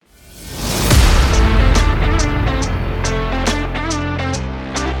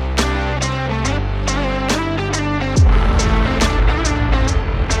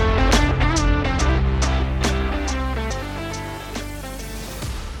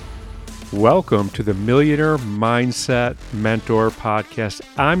Welcome to the Millionaire Mindset Mentor Podcast.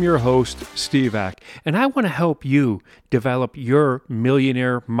 I'm your host, Steve Ack, and I want to help you develop your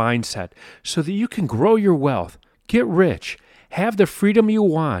millionaire mindset so that you can grow your wealth, get rich, have the freedom you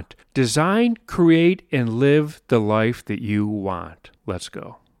want, design, create, and live the life that you want. Let's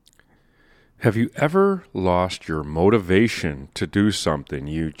go. Have you ever lost your motivation to do something?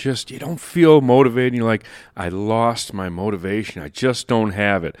 You don't feel motivated. You're like, I lost my motivation. I just don't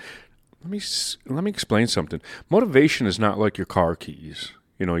have it. Let me explain something. Motivation is not like your car keys.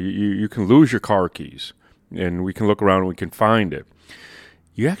 You can lose your car keys, and we can look around and we can find it.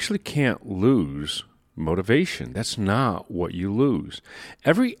 You actually can't lose motivation. That's not what you lose.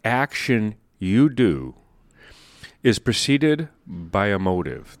 Every action you do is preceded by a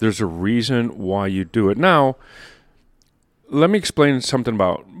motive. There's a reason why you do it. Now, let me explain something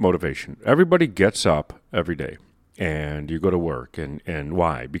about motivation. Everybody gets up every day and you go to work. And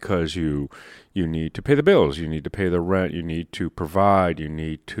why? Because you need to pay the bills. You need to pay the rent. You need to provide. You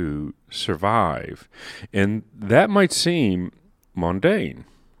need to survive. And that might seem mundane.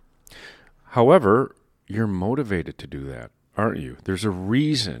 However, you're motivated to do that, aren't you? There's a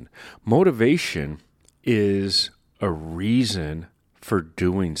reason. Motivation is a reason for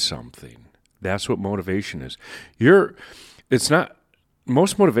doing something. That's what motivation is.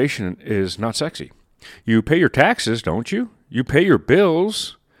 Most motivation is not sexy. You pay your taxes, don't you? You pay your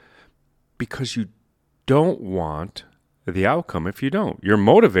bills because you don't want the outcome if you don't. You're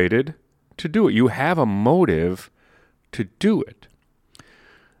motivated to do it. You have a motive to do it.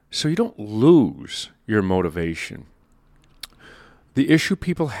 So you don't lose your motivation. The issue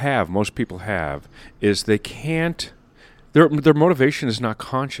most people have, is they can't, their motivation is not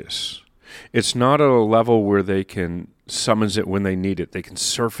conscious. It's not at a level where they can summons it when they need it. They can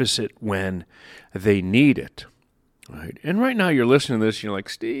surface it when they need it. Right? And right now you're listening to this, you're like,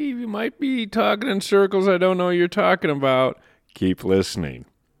 Steve, you might be talking in circles I don't know what you're talking about. Keep listening.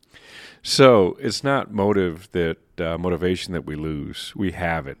 So it's not motivation that we lose. We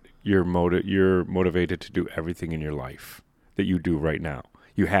have it. You're motivated to do everything in your life that you do right now.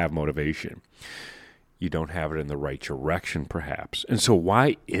 You have motivation. You don't have it in the right direction, perhaps. And so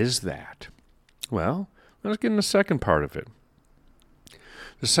why is that? Well, let's get in the second part of it.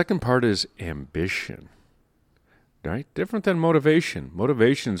 The second part is ambition, right? Different than motivation.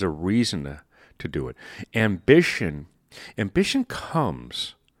 Motivation is a reason to do it. Ambition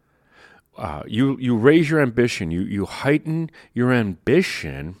comes. You raise your ambition. You heighten your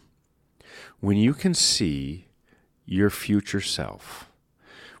ambition when you can see your future self.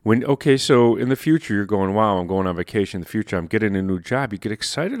 So in the future, you're going, wow, I'm going on vacation. In the future, I'm getting a new job. You get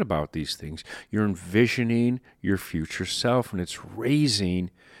excited about these things. You're envisioning your future self, and it's raising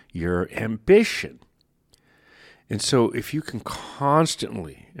your ambition. And so if you can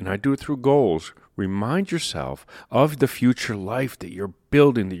constantly, and I do it through goals, remind yourself of the future life that you're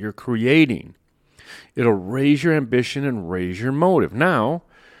building, that you're creating, it'll raise your ambition and raise your motive. Now,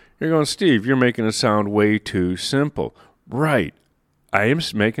 you're going, Steve, you're making it sound way too simple. Right. I am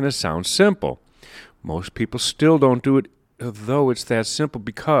making it sound simple. Most people still don't do it, though it's that simple,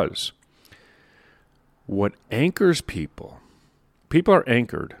 because what anchors people are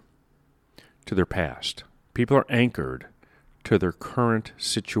anchored to their past. People are anchored to their current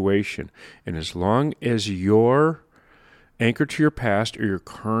situation. And as long as you're anchored to your past or your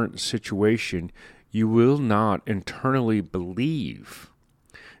current situation, you will not internally believe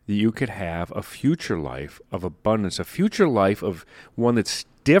that you could have a future life of abundance, a future life of one that's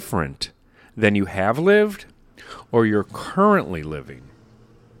different than you have lived or you're currently living.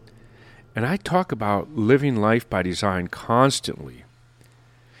 And I talk about living life by design constantly.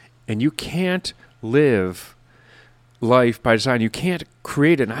 And you can't live life by design. You can't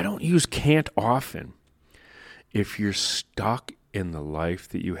create it. And I don't use can't often. If you're stuck in the life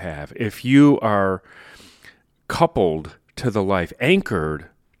that you have, if you are coupled to the life, anchored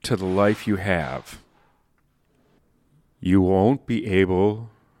to the life you have, you won't be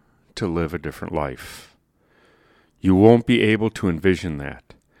able to live a different life. You won't be able to envision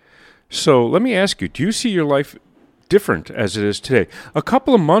that. So let me ask you, do you see your life different as it is today? A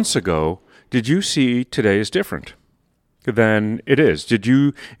couple of months ago, did you see today as different than it is? Did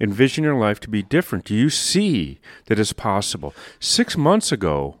you envision your life to be different? Do you see that it's possible? 6 months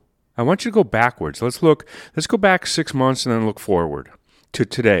ago, I want you to go backwards. Let's go back 6 months and then look forward to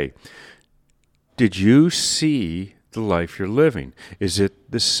today. Did you see the life you're living? Is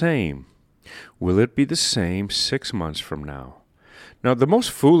it the same? Will it be the same 6 months from now? Now, the most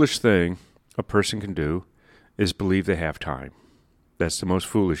foolish thing a person can do is believe they have time. That's the most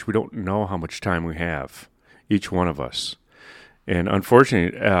foolish. We don't know how much time we have, each one of us. And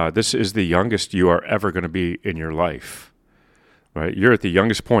unfortunately, this is the youngest you are ever going to be in your life, right? You're at the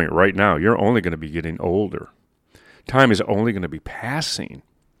youngest point right now. You're only going to be getting older. Time is only going to be passing.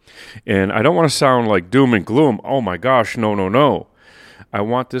 And I don't want to sound like doom and gloom. Oh my gosh, no, no, no. I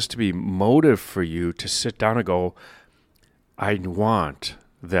want this to be motive for you to sit down and go, I want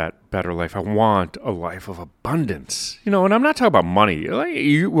that better life. I want a life of abundance. And I'm not talking about money. Like,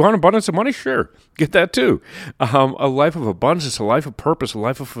 you want abundance of money? Sure. Get that too. A life of abundance, a life of purpose, a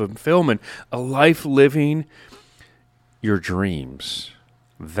life of fulfillment, a life living your dreams.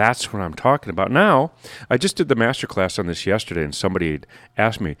 That's what I'm talking about. Now, I just did the masterclass on this yesterday, and somebody had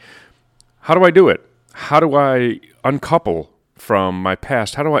asked me, how do I do it? How do I uncouple from my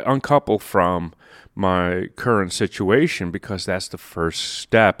past? How do I uncouple from my current situation? Because that's the first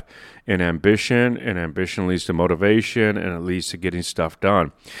step in ambition, and ambition leads to motivation, and it leads to getting stuff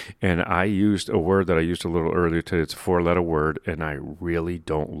done. And I used a word that I used a little earlier today. It's a 4-letter word, and I really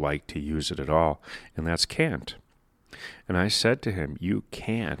don't like to use it at all, and that's can't. And I said to him, you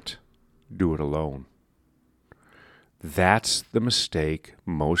can't do it alone. That's the mistake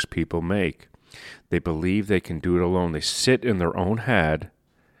most people make. They believe they can do it alone. They sit in their own head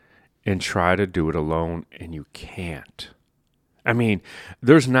and try to do it alone, and you can't. I mean,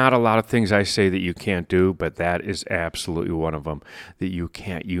 there's not a lot of things I say that you can't do, but that is absolutely one of them that you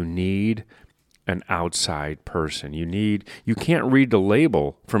can't. You need an outside person. You can't read the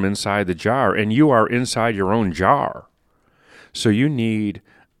label from inside the jar, and you are inside your own jar. So you need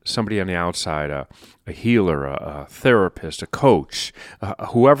somebody on the outside, a healer, a therapist, a coach,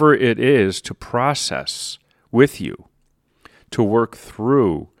 whoever it is to process with you, to work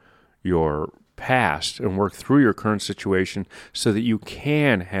through your past and work through your current situation so that you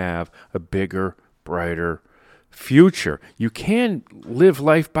can have a bigger, brighter future. You can live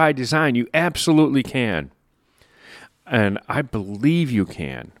life by design. You absolutely can. And I believe you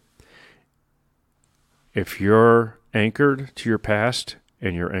can. If you're anchored to your past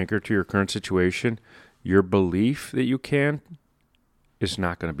and you're anchored to your current situation, your belief that you can is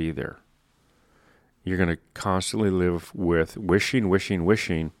not going to be there. You're going to constantly live with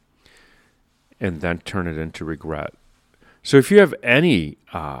wishing, and then turn it into regret. So if you have any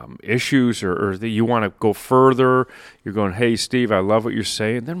issues or that you want to go further, you're going, hey, Steve, I love what you're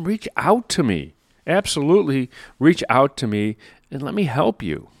saying, then reach out to me. Absolutely reach out to me and let me help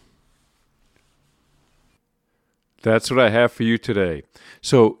you. That's what I have for you today.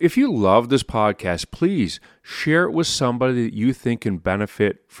 So if you love this podcast, please share it with somebody that you think can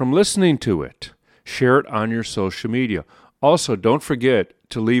benefit from listening to it. Share it on your social media. Also, don't forget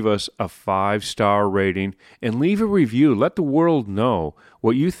to leave us a 5-star rating and leave a review. Let the world know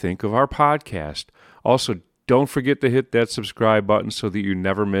what you think of our podcast. Also, don't forget to hit that subscribe button so that you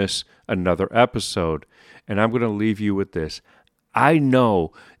never miss another episode. And I'm going to leave you with this. I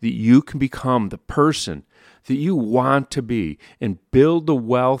know that you can become the person that you want to be and build the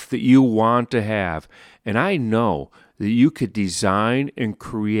wealth that you want to have. And I know that you could design and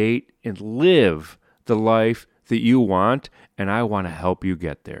create and live the life that you want, and I want to help you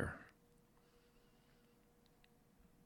get there.